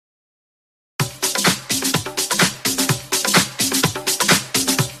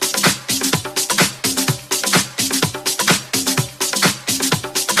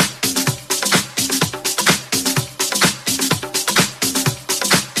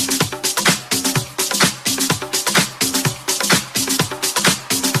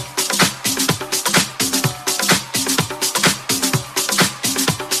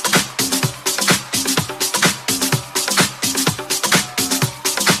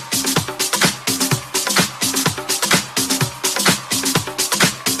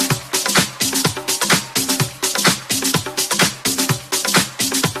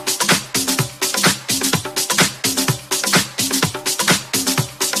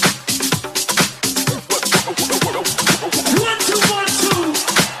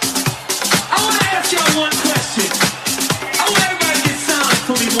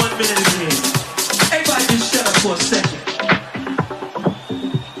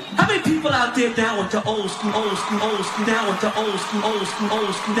people out there down with the old school, old school, old school, down with the old school, old school,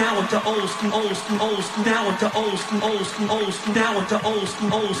 old school, down with the old school, old school, old school, down with the old school, old school, old school, down with the old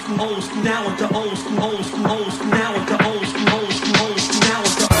school, old school, old school, down with the old school, old school, old school, down with the old school, old school, old school, down with the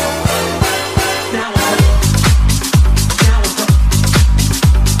down with the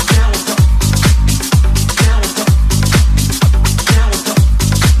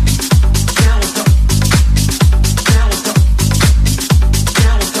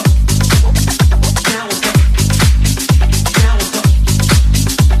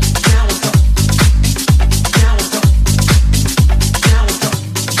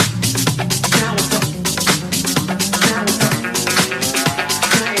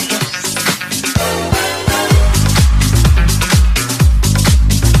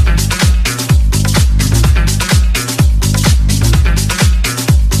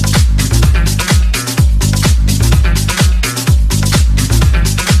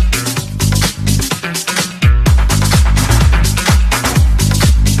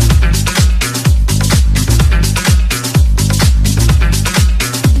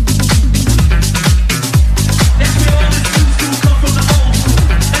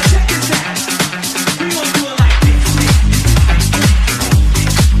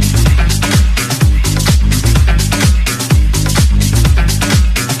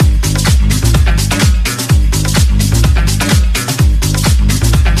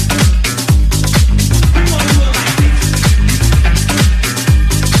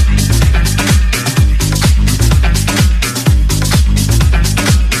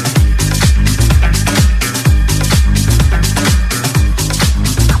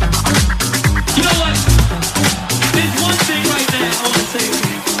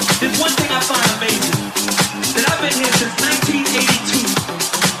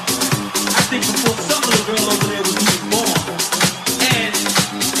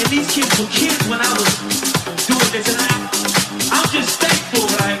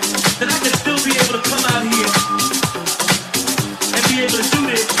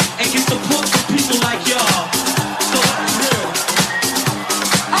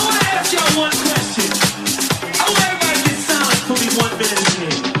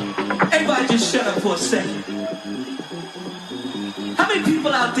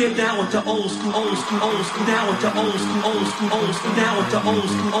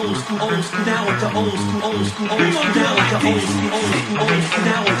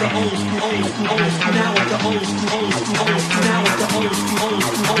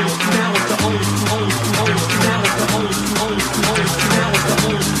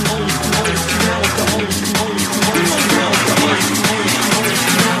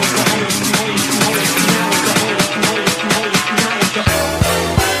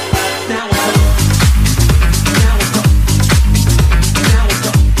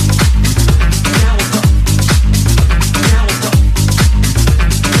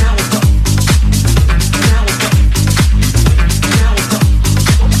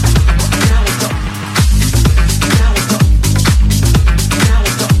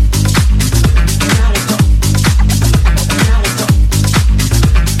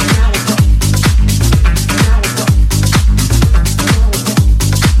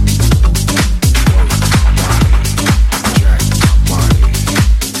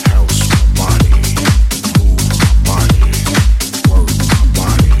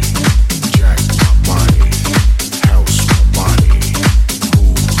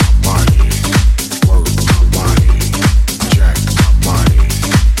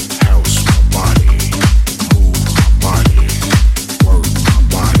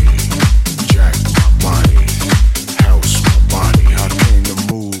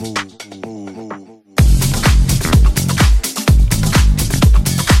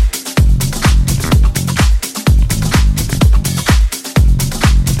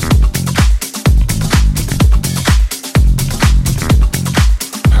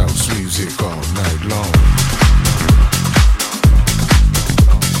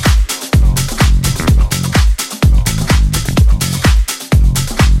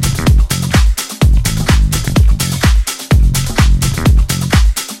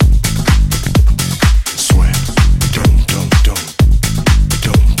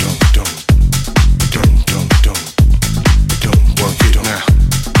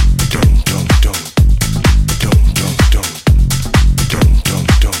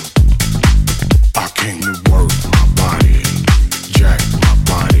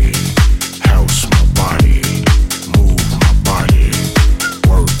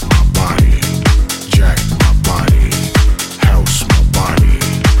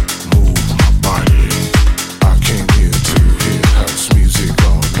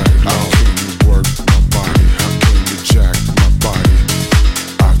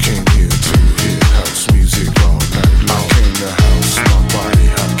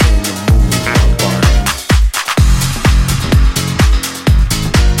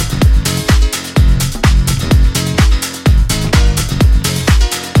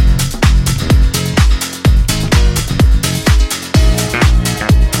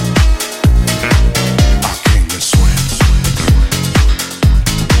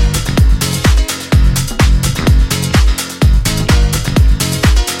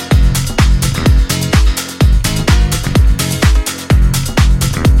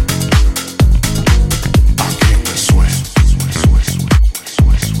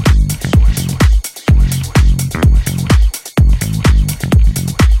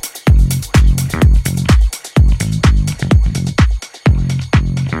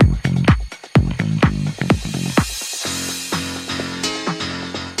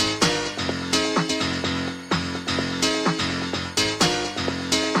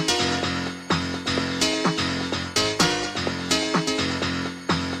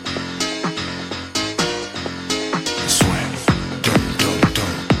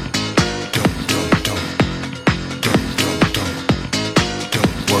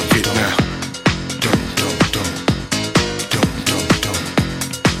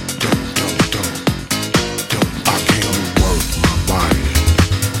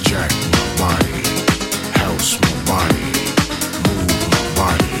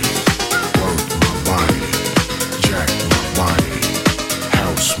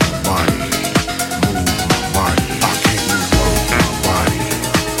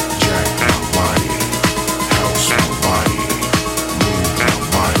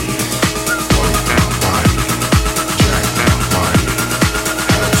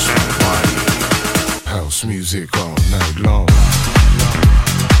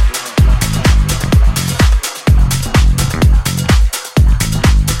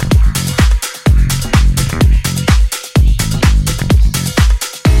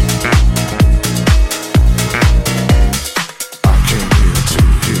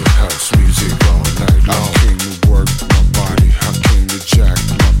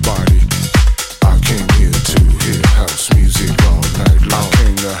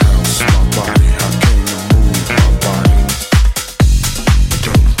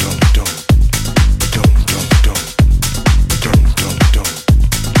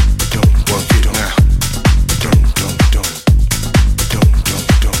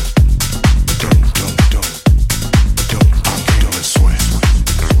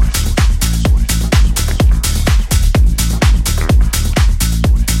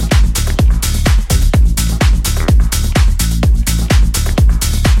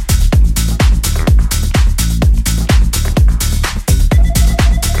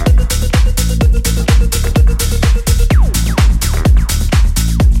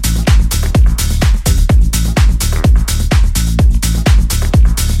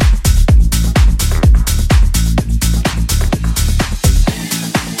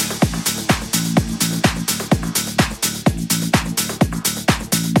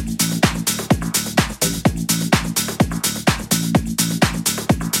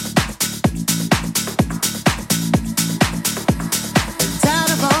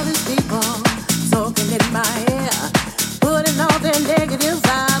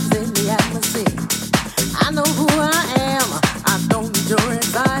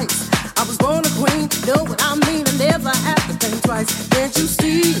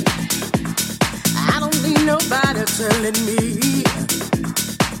telling me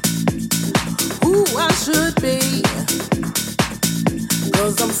who I should be,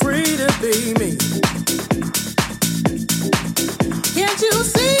 'cause I'm free to be me. Can't you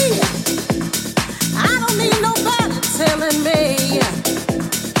see? I don't need nobody telling me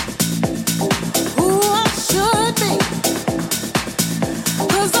who I should be,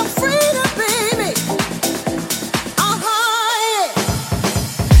 'cause I'm free to be me.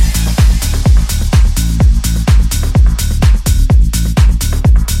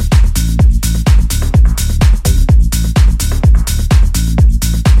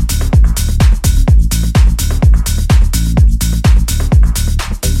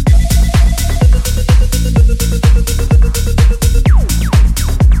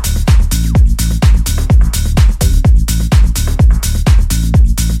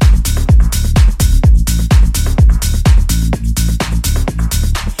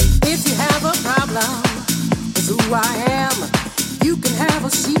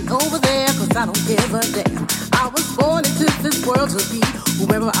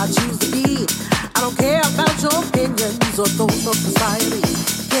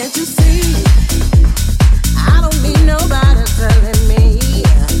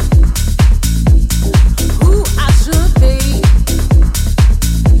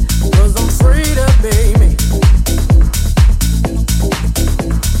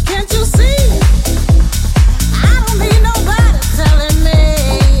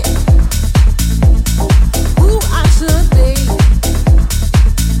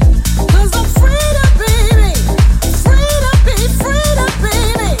 Free to be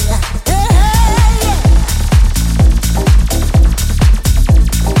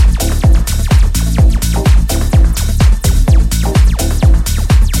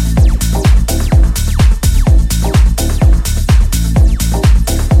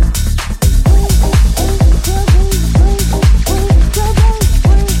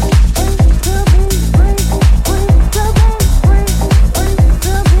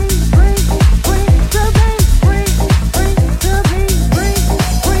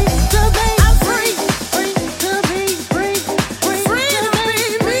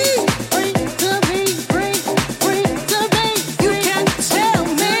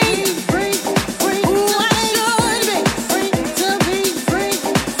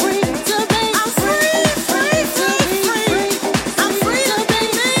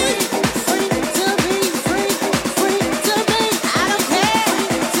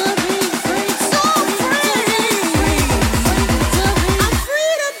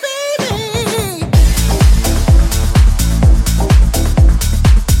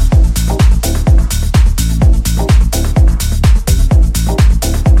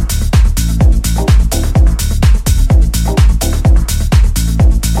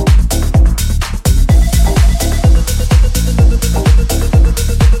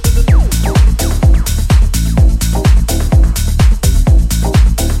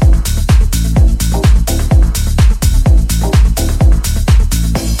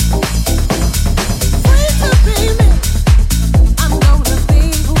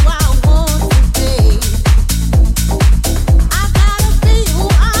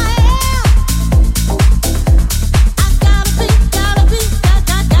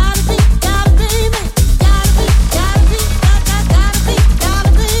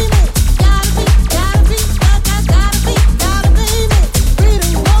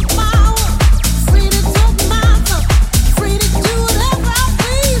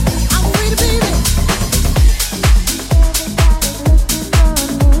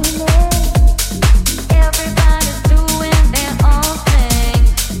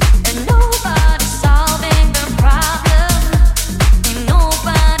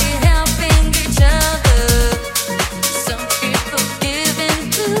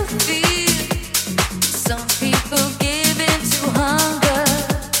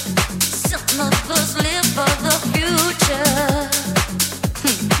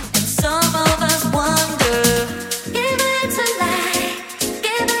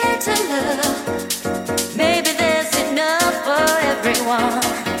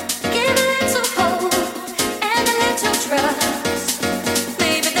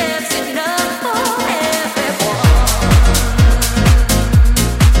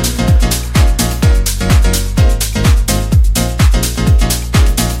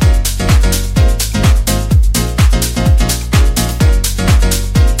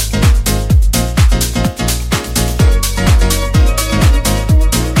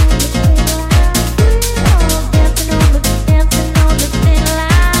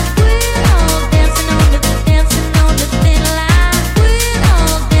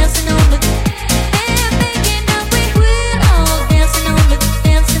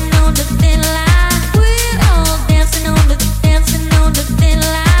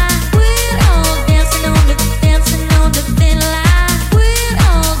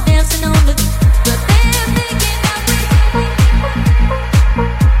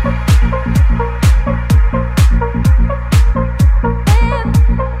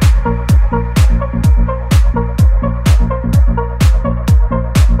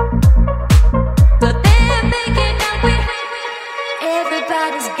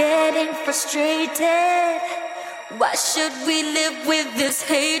frustrated. Why should we live with this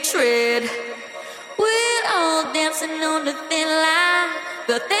hatred? We're all dancing on a thin line,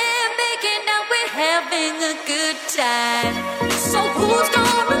 but they're making out we're having a good time. So who's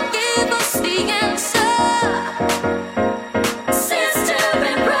gonna give us the answer? Sister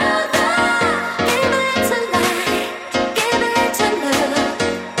and brother, give it to light, give it to love.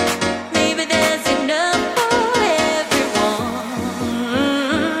 Maybe there's enough for everyone.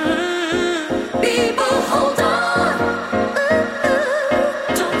 People, hold on.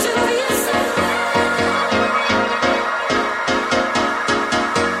 Don't do yourself.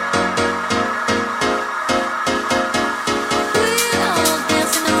 We're all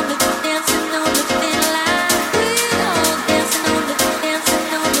dancing on the thin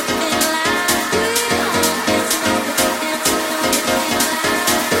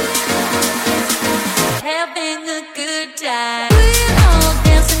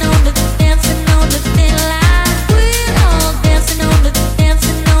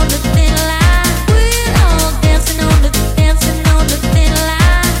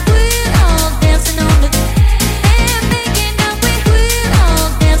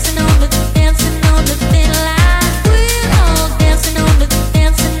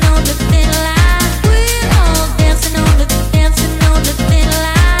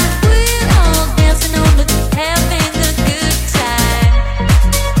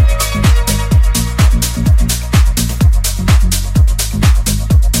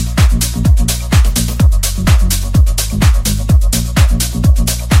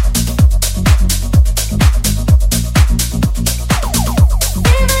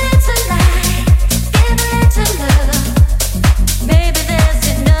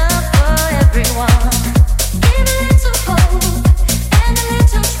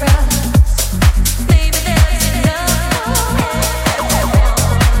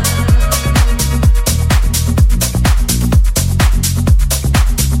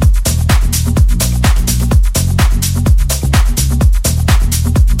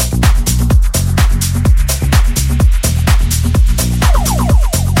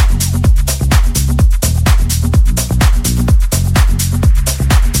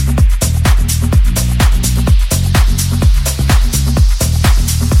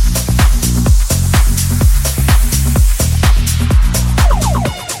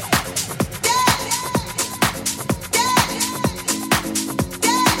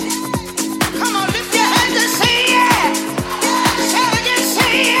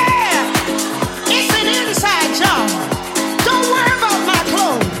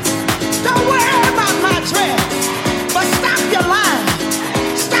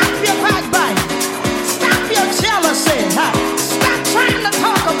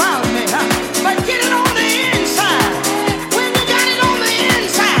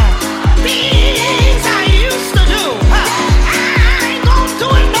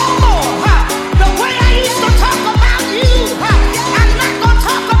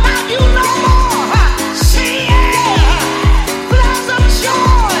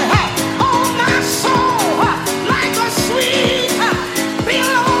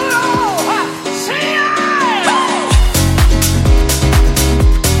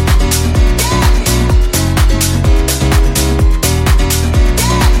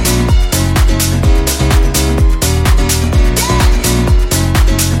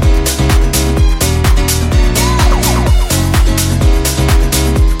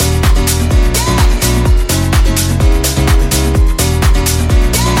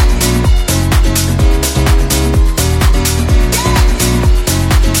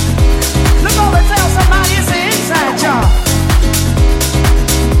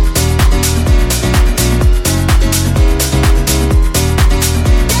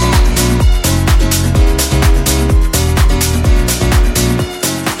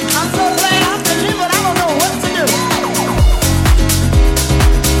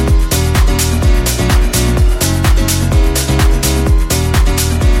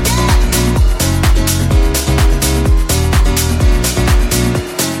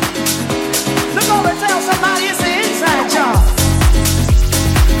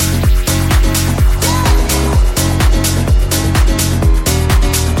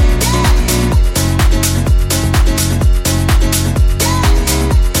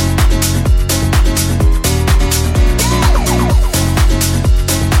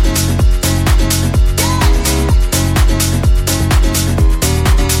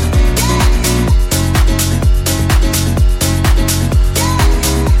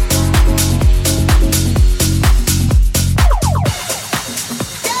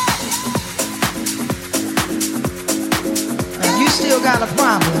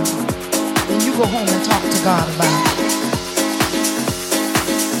go home and talk to God about.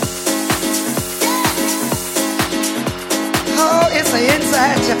 Oh, it's an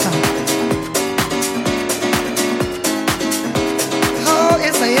inside job. Oh,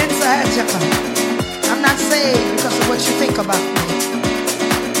 it's an inside job. I'm not saved because of what you think about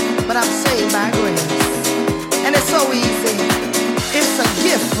me, but I'm saved by grace. And it's so easy. It's a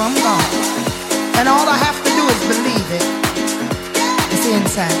gift from God. And all I have to do is believe it. It's the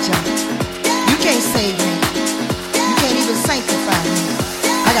inside job. You can't save me. You can't even sanctify me.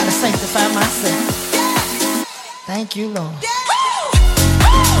 I gotta sanctify myself. Thank you, Lord. You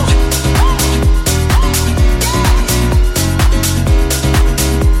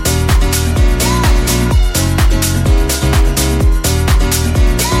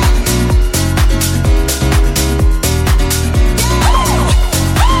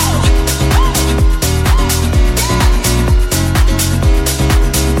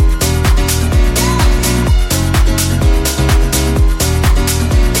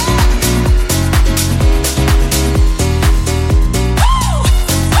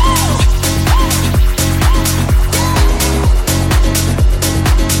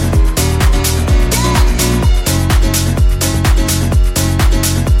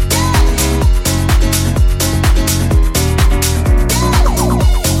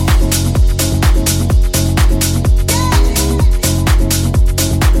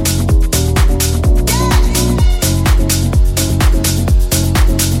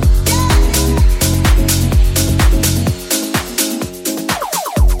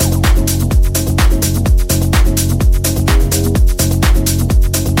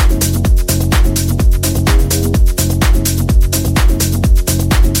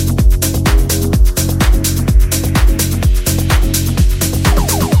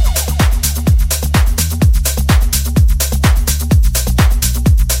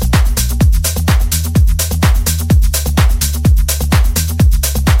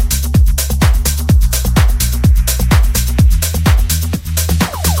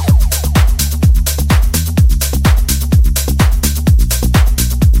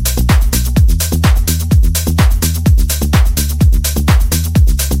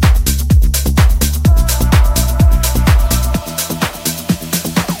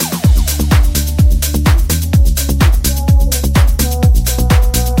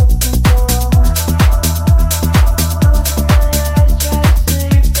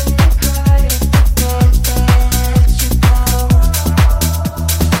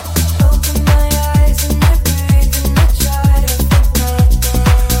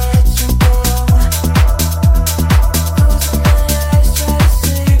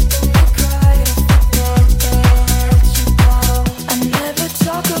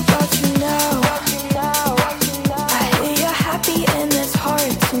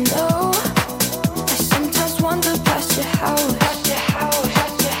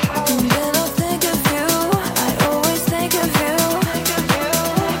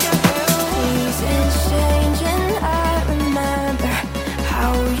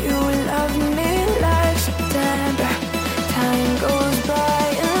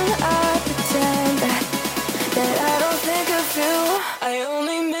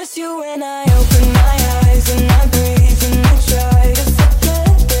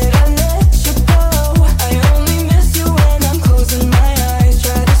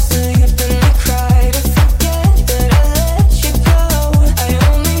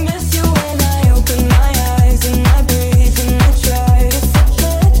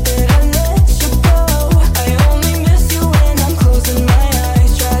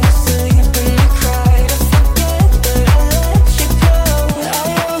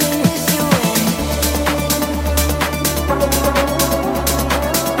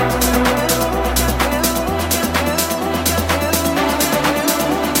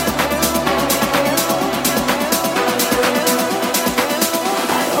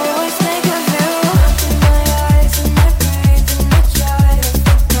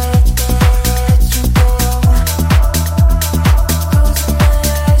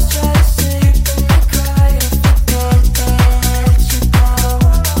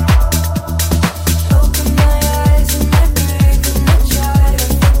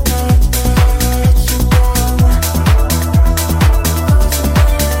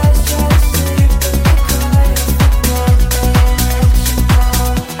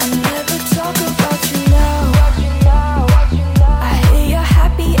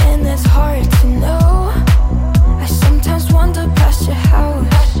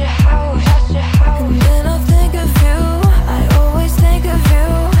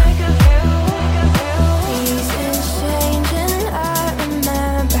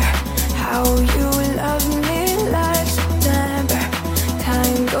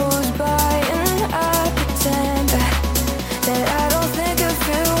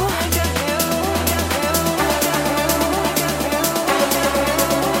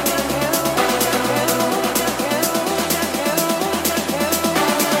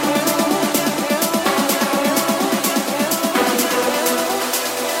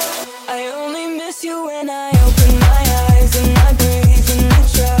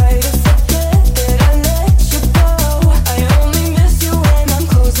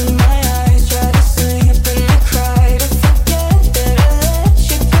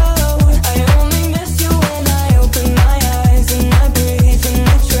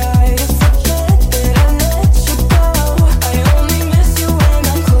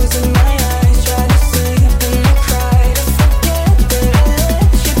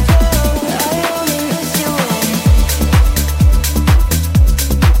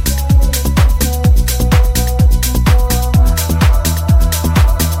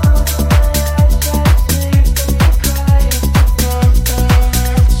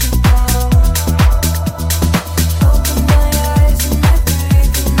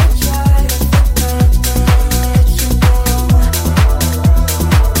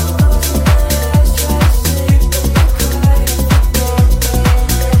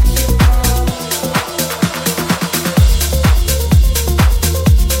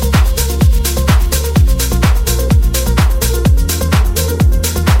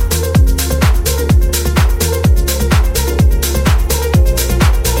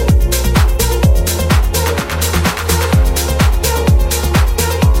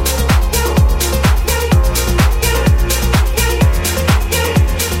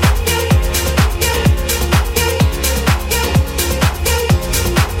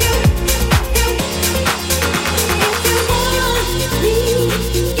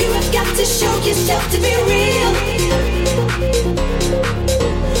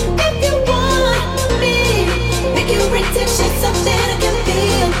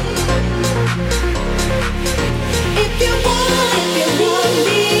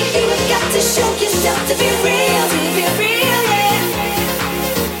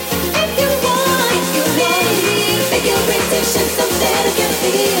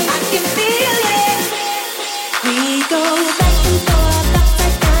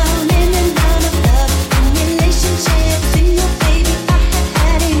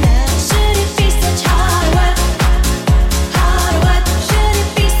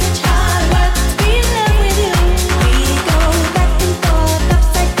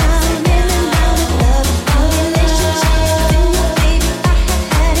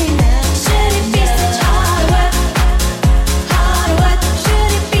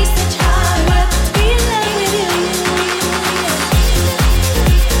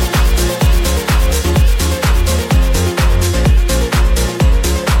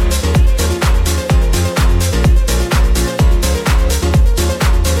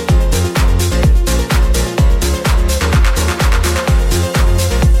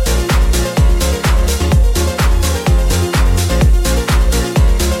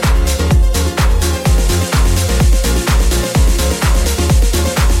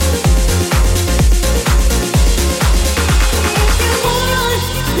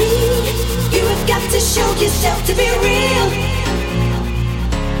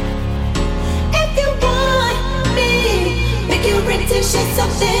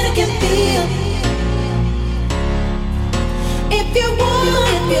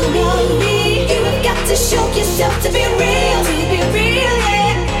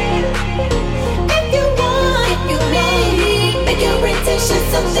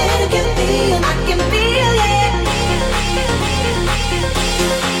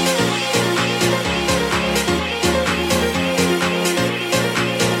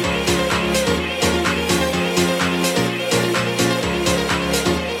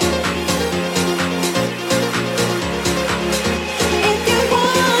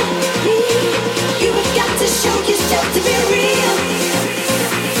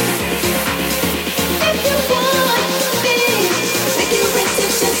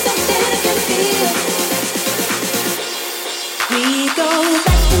Something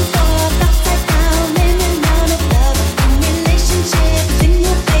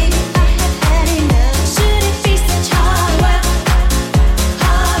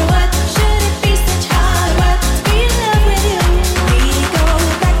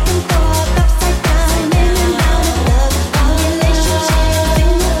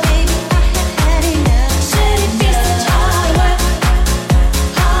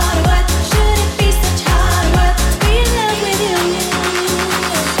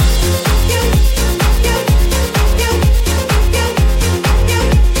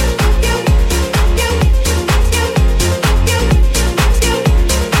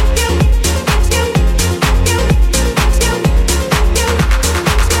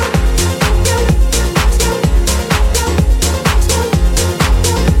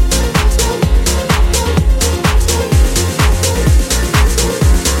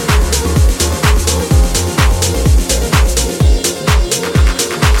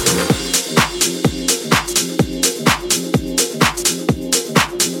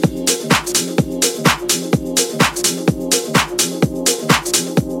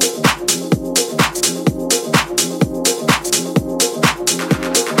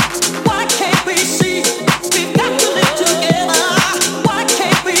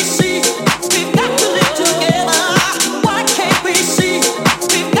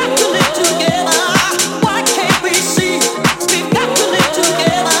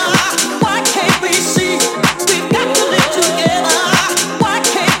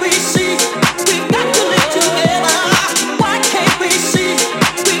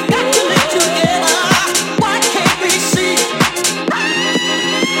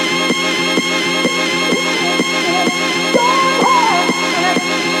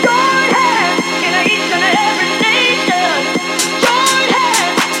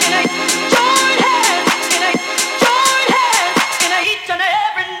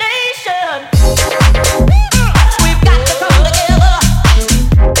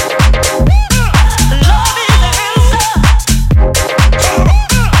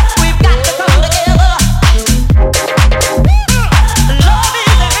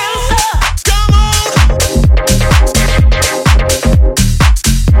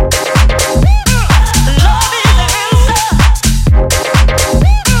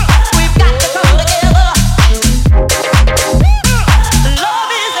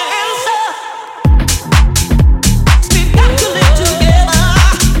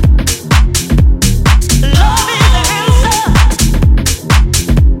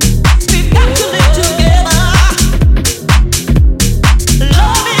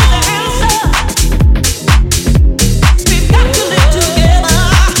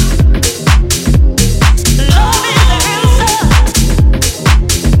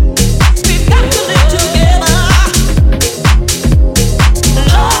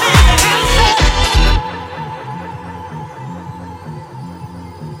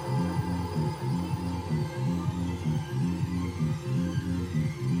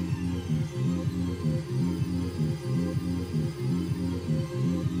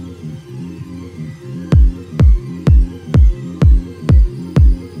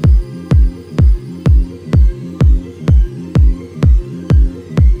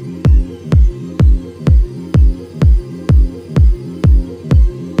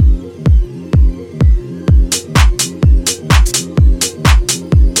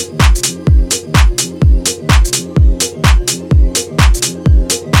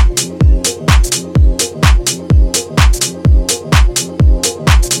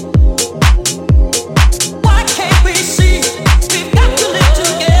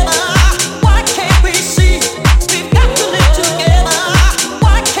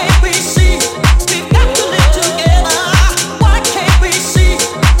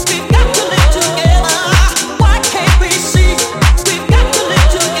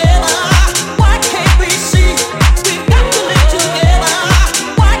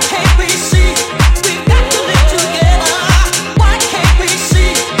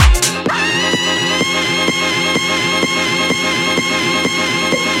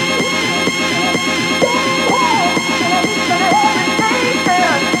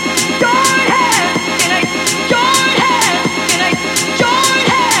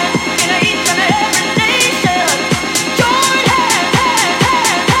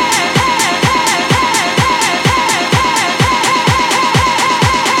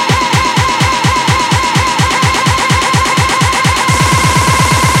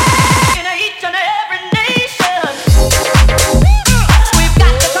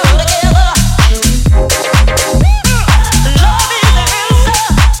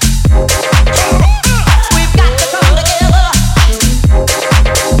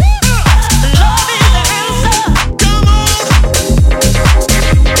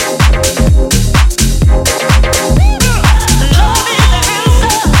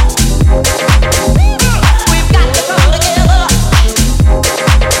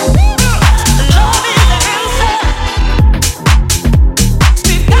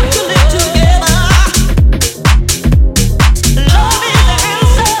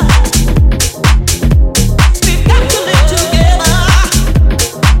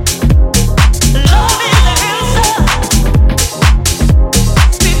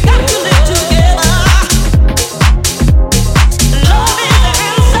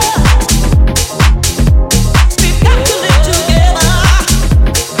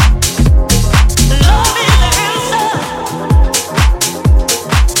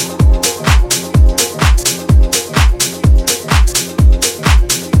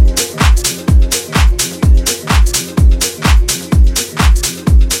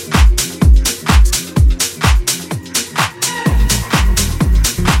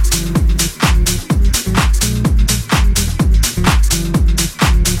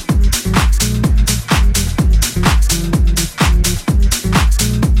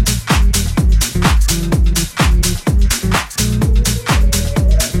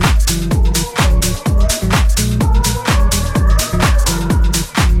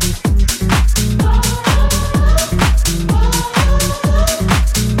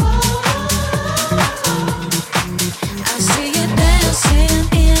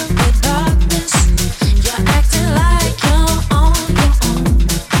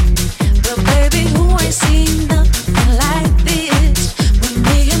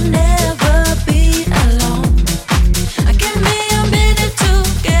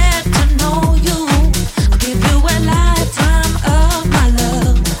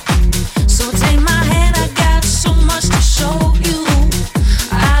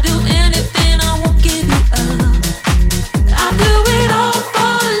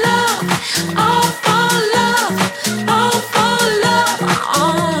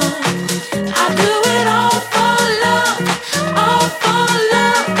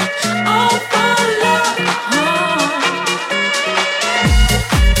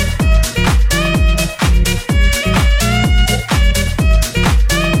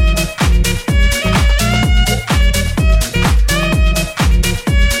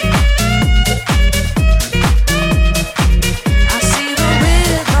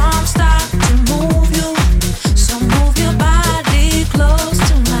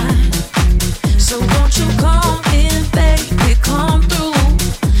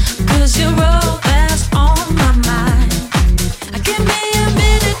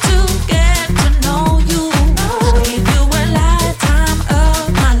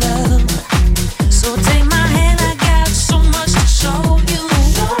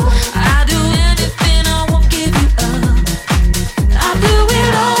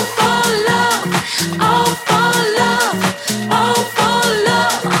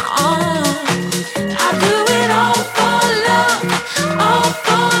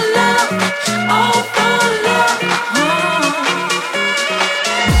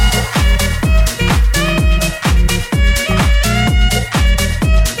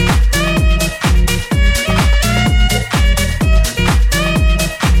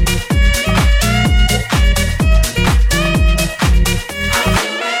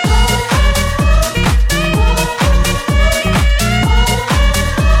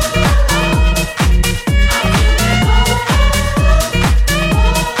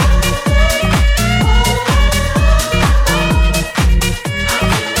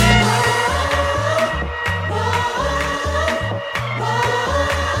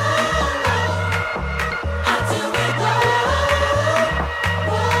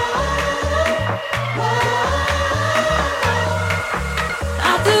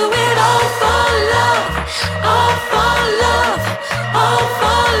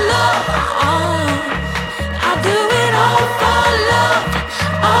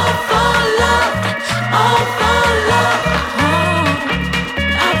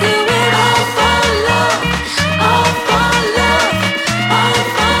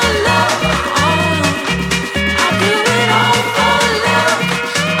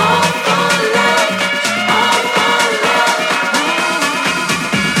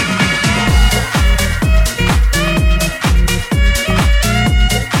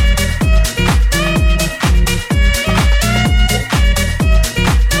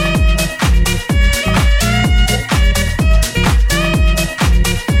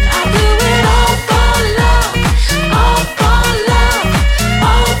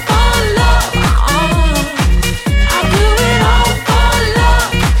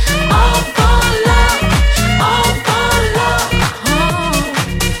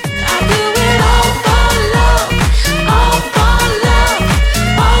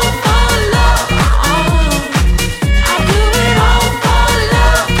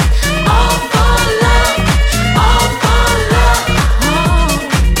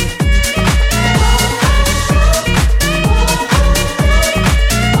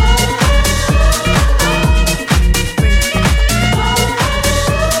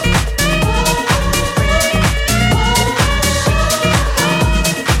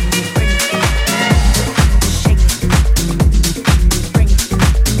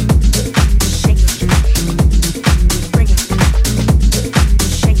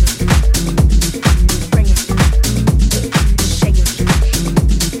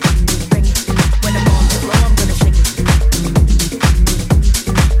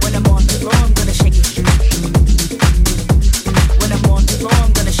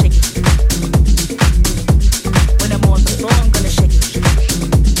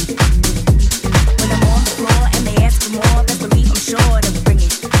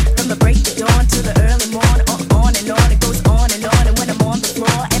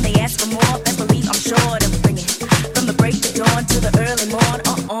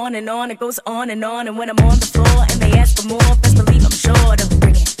on, it goes on, and when I'm on the floor and they ask for more, best believe I'm sure to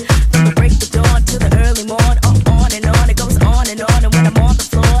bring it. From the break of dawn to the early morn, on, it goes on, and when I'm on the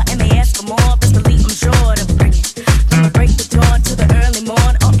floor and they ask for more, best believe I'm sure to bring it. From the break of dawn to the early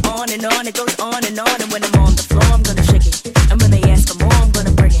morn, on, it goes on, and when I'm on the floor, I'm gonna shake it. And when they ask for more, I'm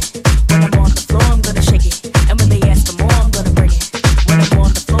gonna bring it. When I'm on the floor, I'm gonna shake it. And when they ask for more, I'm gonna bring it. When I'm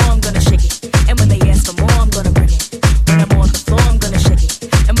on the floor, I'm gonna shake it. And when they ask for more, I'm gonna bring it. When I'm on the floor, I'm gonna shake it.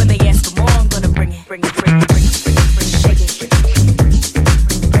 And when they ask for more, I'm gonna bring it. Bring it, bring it, bring it, bring it, bring it, shake it.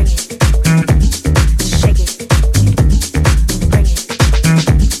 Bring it, shake it. Bring it, shake it. Bring it,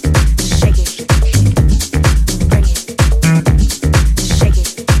 shake it.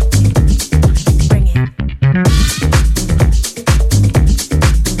 Bring it.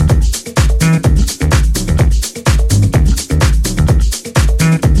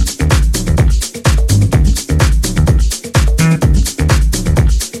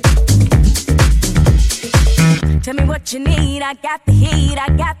 Tell me what you need, I got the heat, I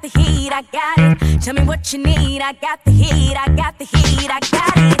got the heat, I got it. Tell me what you need, I got the heat, I got the heat, I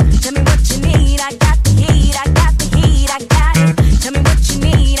got it. Tell me what you need, I got the heat, I got the heat, I got it. Tell me what you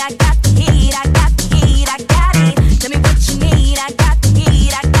need, I got the heat, I got the heat, I got it. Tell me what you need, I got the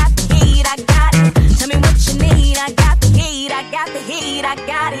heat, I got the heat, I got it. Tell me what you need, I got the heat, I got the heat, I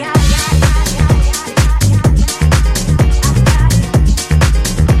got it.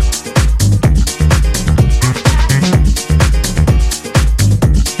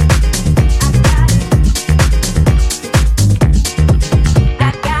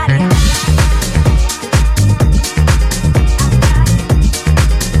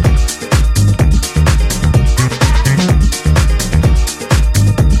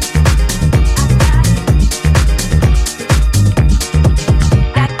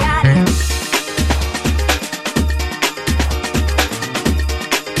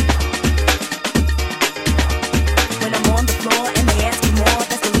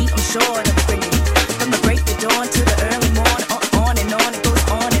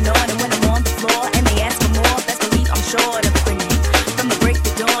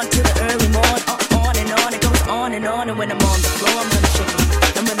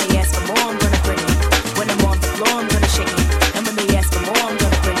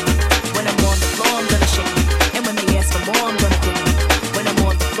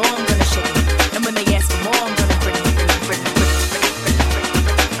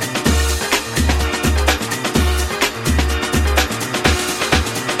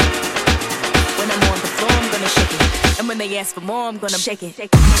 Ask for more, I'm gonna shake it. Bring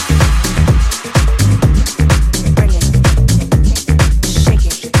it. Shake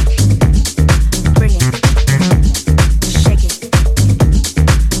it. Bring it. Shake it.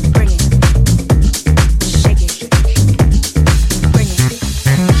 Bring it. Shake it. Bring it.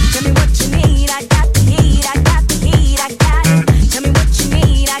 Tell me what you need, I got the heat, I got the heat, I got it. Tell me what you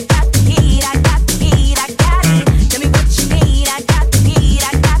need, I got the heat, I got the heat, I got it. Tell me what you need, I got the heat,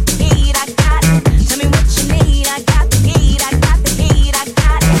 I got the heat, I got it. Tell me what you need, I got the heat, I got the heat, I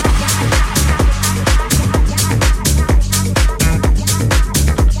got it.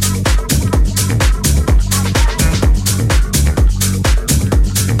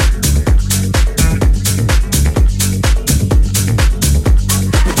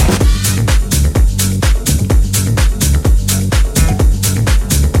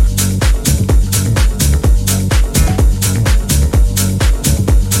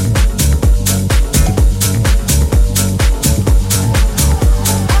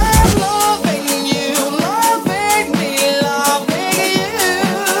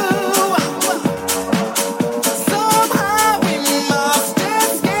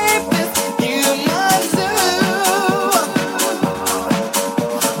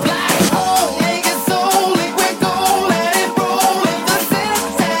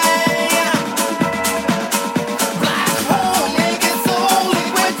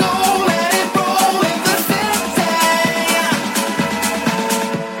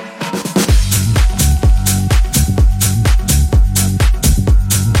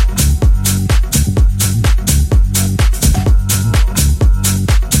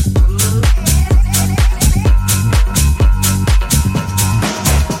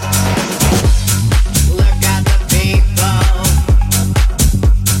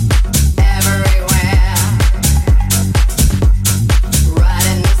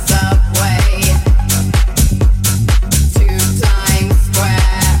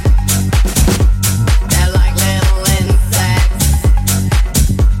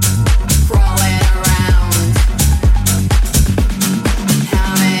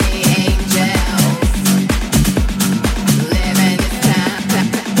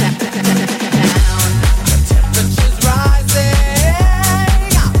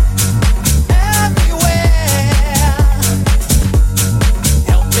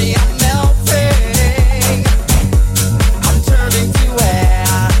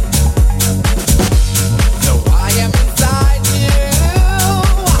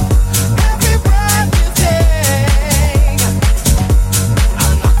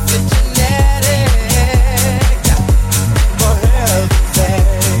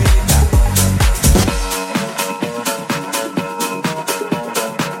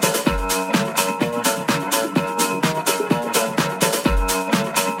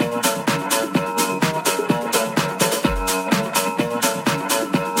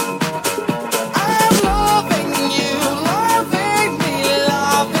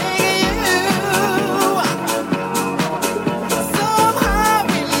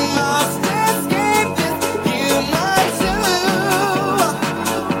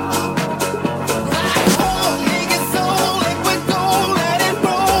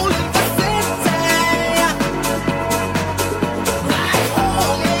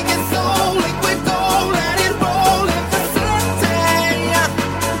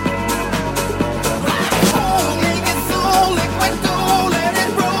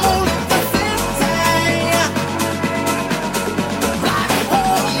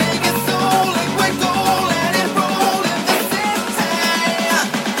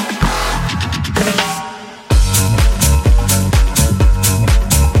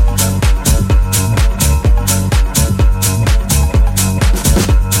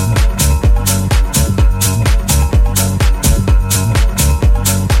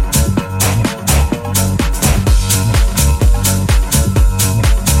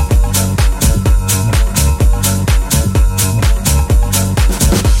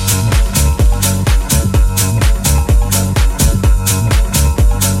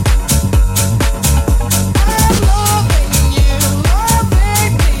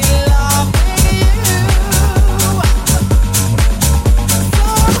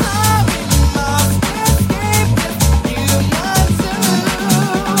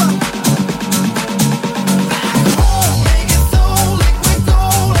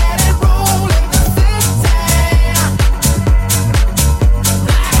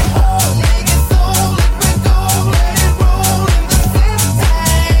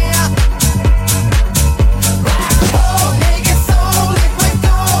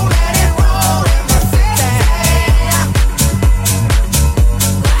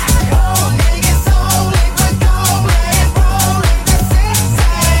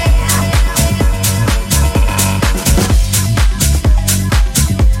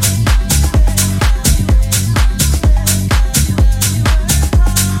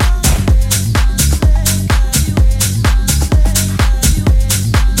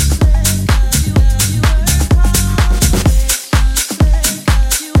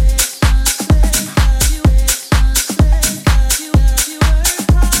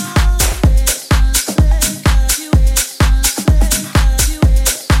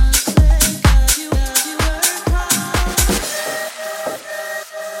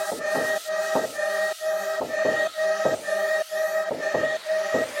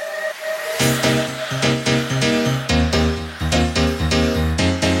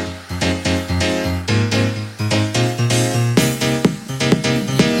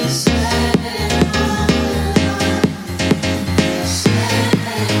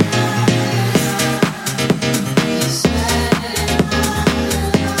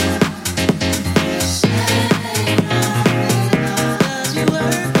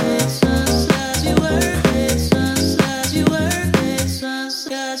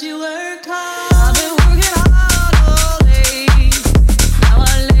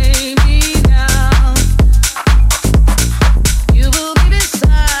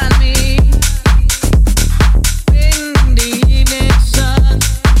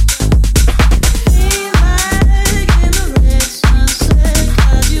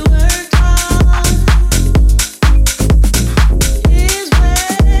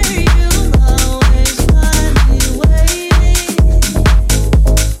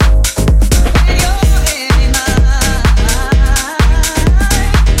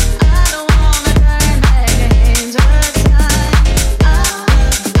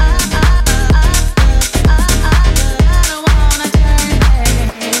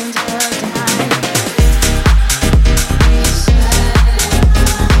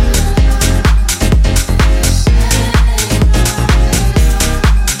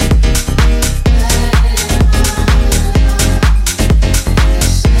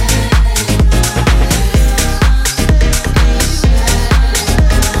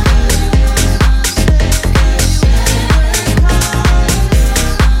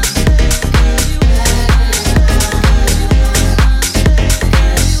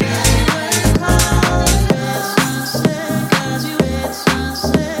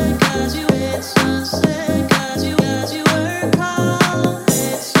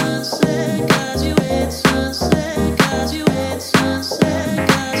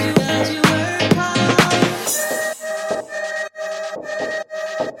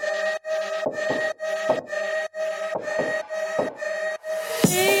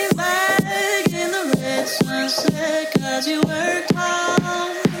 me back in the red sunset, 'cause you worked hard.